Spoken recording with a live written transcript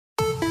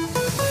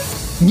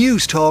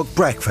News Talk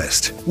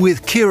Breakfast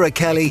with Ciara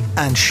Kelly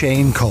and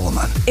Shane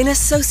Coleman. In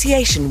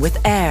association with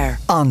AIR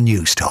On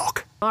News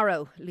Talk.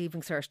 Tomorrow,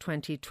 Leaving Cert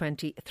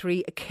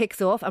 2023 kicks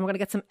off, and we're going to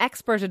get some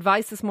expert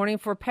advice this morning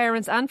for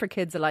parents and for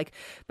kids alike.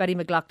 Betty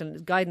Mc Loughlin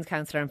Guidance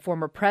Counsellor and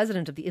former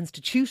president of the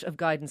Institute of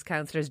Guidance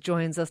Counsellors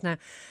joins us now.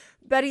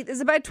 Betty, there's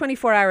about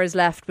 24 hours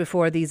left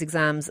before these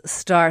exams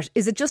start.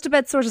 Is it just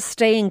about sort of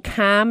staying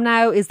calm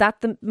now? Is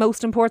that the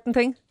most important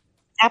thing?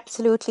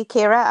 Absolutely,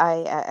 Ciara.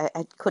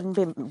 I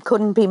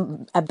couldn't be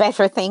a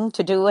better thing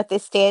to do at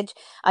this stage.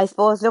 I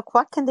suppose, look,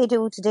 what can they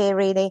do today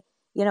really?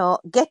 You know,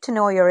 get to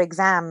know your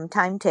exam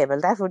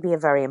timetable. That would be a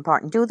very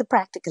important. Do the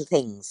practical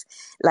things,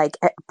 like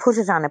put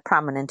it on a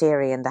prominent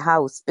area in the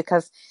house,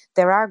 because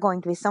there are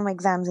going to be some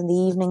exams in the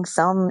evening.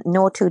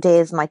 No 2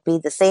 days might be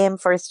the same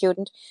for a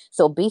student.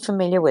 So be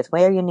familiar with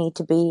where you need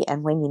to be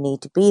and when you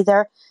need to be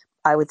there.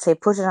 I would say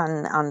put it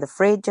on the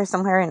fridge or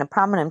somewhere in a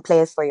prominent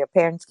place where your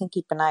parents can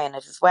keep an eye on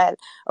it as well,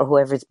 or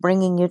whoever's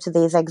bringing you to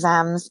these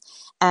exams.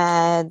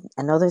 And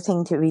another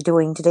thing to be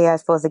doing today, I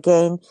suppose,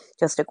 again,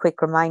 just a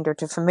quick reminder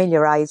to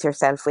familiarise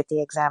yourself with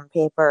the exam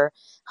paper.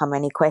 How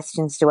many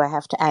questions do I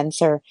have to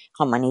answer?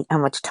 How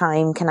much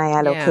time can I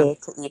allocate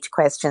to each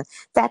question?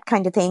 That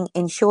kind of thing.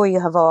 Ensure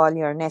you have all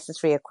your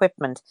necessary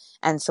equipment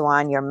and so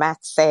on, your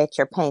math set,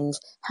 your pens.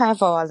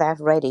 Have all that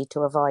ready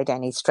to avoid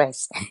any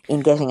stress in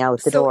getting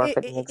out the door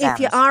for the exams. If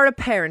you are a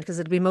parent, because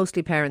it'll be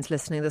mostly parents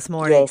listening this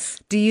morning, yes,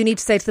 do you need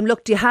to say to them,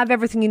 look, do you have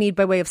everything you need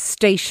by way of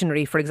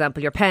stationery, for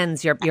example, your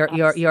pens, your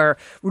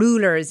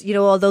rulers, you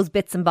know, all those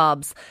bits and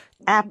bobs?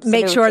 Absolutely.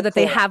 Make sure that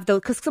they have those,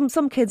 because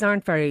some kids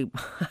aren't very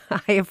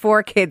I have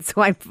 4 kids,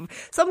 so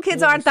some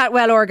kids aren't that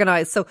well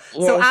organised, so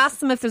ask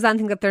them if there's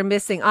anything that they're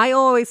missing. I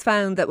always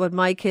found that what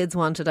my kids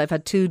wanted, I've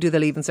had 2 do the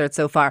Leaving Cert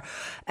so far,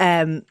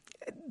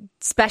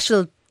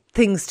 special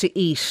things to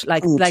eat,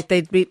 like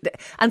they'd be,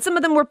 and some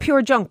of them were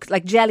pure junk,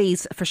 like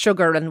jellies for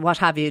sugar and what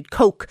have you,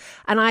 Coke,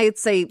 and I'd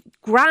say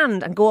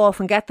grand and go off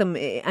and get them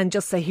and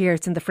just say, here,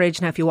 it's in the fridge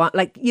now if you want,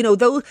 like, you know,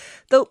 though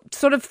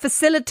sort of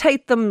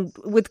facilitate them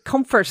with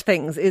comfort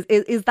things.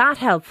 Is that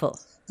helpful?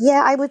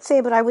 Yeah, I would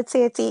say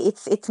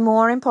it's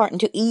more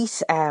important to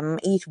eat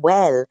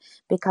well,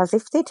 because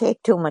if they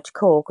take too much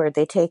Coke or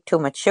they take too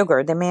much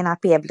sugar, they may not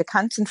be able to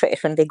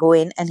concentrate when they go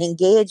in and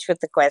engage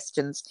with the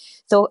questions.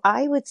 So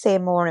I would say,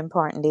 more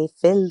importantly,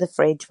 fill the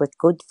fridge with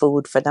good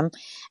food for them,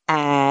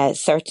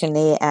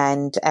 certainly,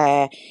 and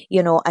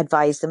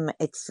advise them.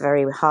 It's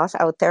very hot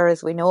out there,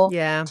 as we know.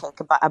 Yeah.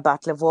 Take a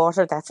bottle of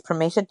water. That's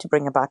permitted, to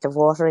bring a bottle of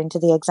water into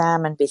the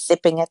exam and be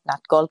sipping it,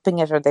 not gulping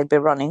it, or they'll be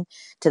running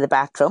to the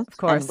bathroom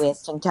and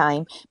wasting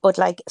time. But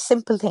like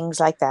simple things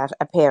like that,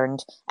 a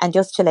parent, and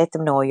just to let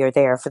them know you're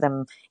there for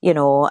them, you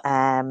know,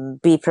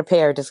 be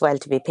prepared as well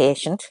to be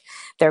patient.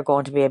 They're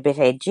going to be a bit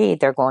edgy,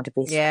 they're going to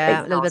be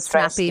a little bit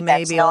snappy,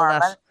 maybe, all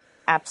that.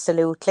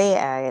 Absolutely,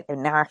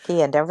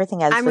 narky and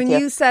everything else. And when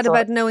you said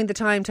about knowing the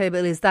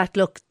timetable, is that,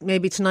 look,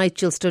 maybe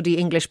tonight you'll study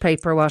English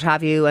paper, what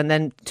have you, and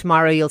then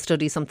tomorrow you'll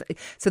study something,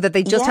 so that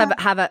they just have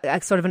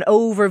a sort of an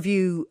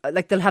overview,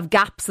 like they'll have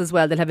gaps as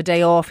well, they'll have a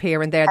day off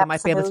here and there, they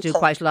might be able to do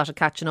quite a lot of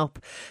catching up.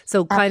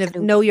 So kind of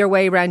know your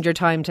way around your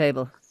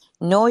timetable.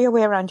 Know your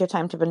way around your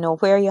timetable. Know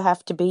where you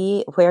have to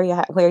be, where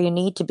you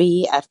need to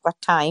be at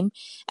what time.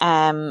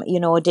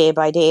 Day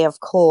by day, of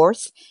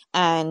course,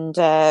 and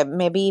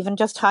maybe even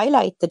just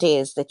highlight the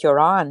days that you're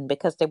on,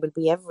 because there will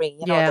be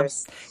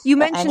there's you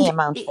mentioned any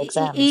amount of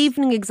exams.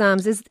 Evening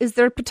exams. Is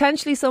there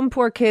potentially some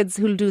poor kids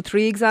who'll do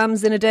 3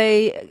 exams in a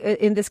day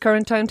in this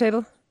current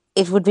timetable?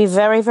 It would be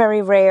very,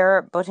 very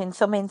rare, but in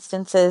some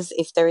instances,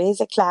 if there is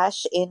a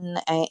clash in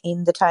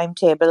the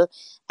timetable,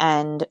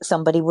 and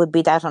somebody would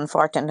be that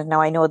unfortunate.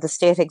 Now, I know the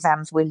state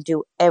exams will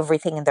do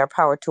everything in their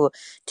power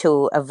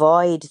to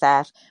avoid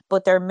that,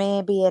 but there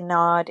may be an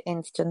odd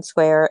instance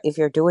where, if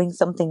you're doing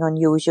something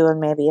unusual,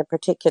 maybe a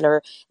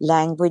particular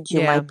language,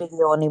 you might be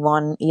the only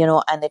one,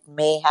 and it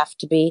may have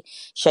to be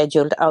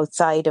scheduled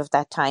outside of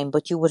that time,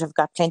 but you would have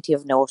got plenty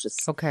of notice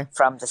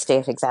from the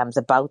state exams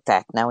about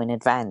that now in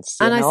advance.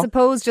 And I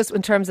suppose, just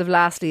in terms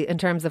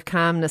of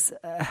calmness,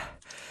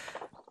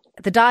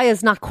 the die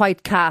is not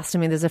quite cast. I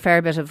mean, there's a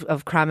fair bit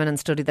of cramming and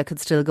study that could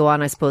still go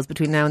on, I suppose,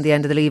 between now and the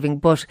end of the leaving.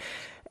 But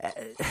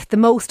the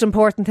most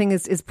important thing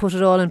is put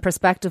it all in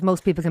perspective.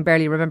 Most people can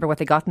barely remember what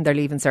they got in their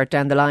Leaving Cert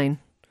down the line.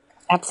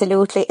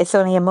 Absolutely. It's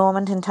only a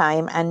moment in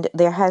time, and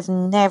there has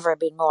never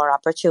been more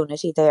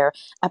opportunity there,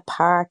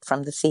 apart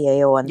from the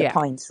CAO and the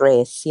points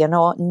race,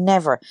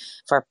 never,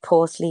 for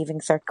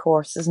post-Leaving Cert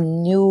courses,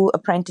 new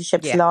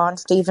apprenticeships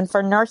launched, even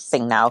for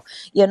nursing now.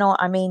 You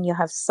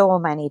have so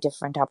many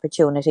different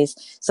opportunities.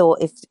 So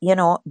if,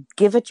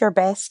 give it your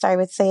best, I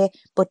would say,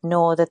 but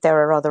know that there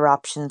are other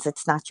options.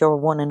 It's not your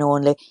one and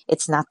only.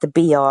 It's not the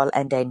be-all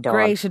and end-all.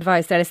 Great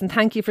advice, Dennis, and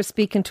thank you for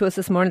speaking to us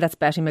this morning. That's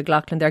Betty Mc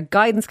Loughlin, their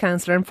guidance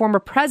counsellor and former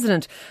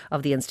president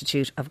of the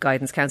Institute of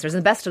Guidance Counsellors,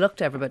 and best of luck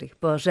to everybody.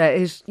 But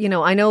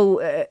I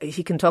know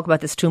he can talk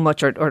about this too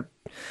much or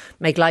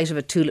make light of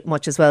it too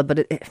much as well,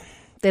 but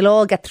they'll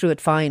all get through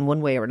it fine one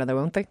way or another,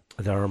 won't they?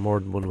 There are more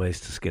than one ways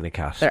to skin a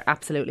cat. There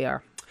absolutely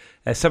are.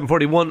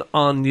 7:41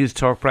 on News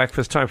Talk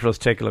Breakfast. Time for us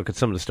to take a look at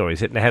some of the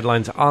stories hitting the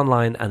headlines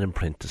online and in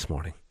print this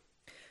morning.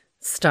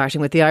 Starting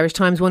with the Irish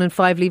Times, 1 in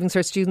 5 Leaving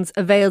Cert students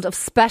availed of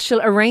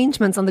special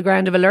arrangements on the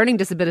ground of a learning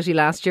disability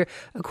last year,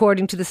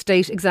 according to the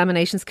State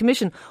Examinations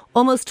Commission.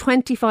 Almost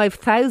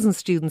 25,000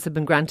 students have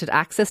been granted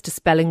access to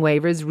spelling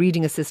waivers,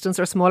 reading assistance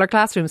or smaller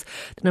classrooms.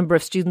 The number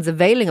of students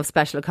availing of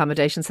special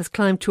accommodations has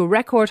climbed to a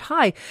record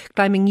high,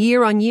 climbing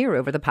year on year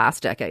over the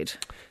past decade.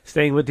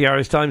 Staying with the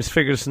Irish Times,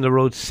 figures from the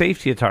Road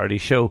Safety Authority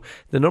show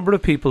the number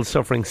of people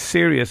suffering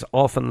serious,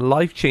 often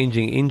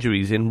life-changing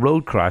injuries in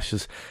road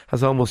crashes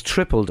has almost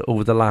tripled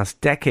over the last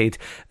decade.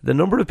 The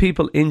number of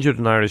people injured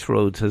on Irish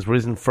roads has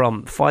risen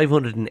from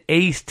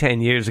 508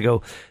 10 years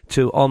ago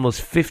to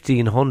almost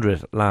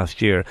 1,500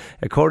 last year.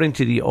 According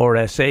to the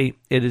RSA,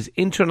 it is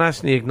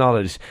internationally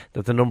acknowledged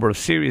that the number of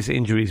serious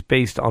injuries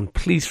based on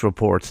police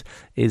reports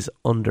is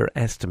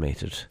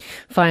underestimated.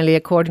 Finally,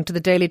 according to the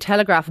Daily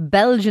Telegraph,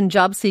 Belgian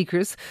job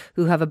seekers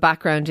who have a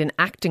background in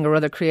acting or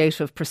other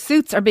creative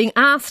pursuits are being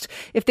asked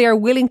if they are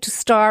willing to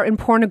star in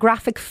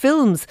pornographic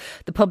films.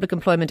 The Public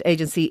Employment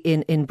Agency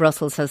in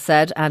Brussels has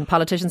said, and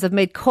politicians have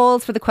made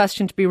calls for the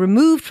question to be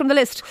removed from the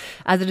list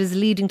as it is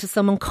leading to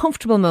some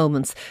uncomfortable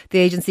moments. The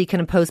agency can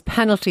impose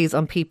penalties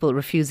on people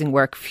refusing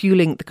work,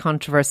 fueling the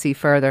controversy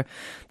further.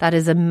 That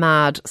is a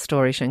mad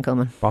story, Shane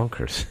Coleman.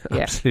 Bonkers. Yeah.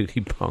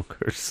 Absolutely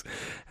bonkers.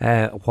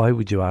 Why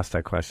would you ask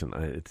that question?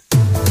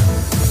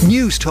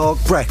 News Talk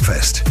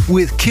Breakfast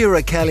with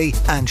Ciara Kelly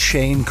and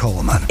Shane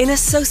Coleman. In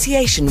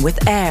association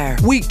with AIR.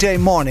 Weekday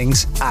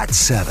mornings at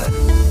 7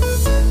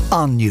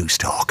 on News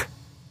Talk.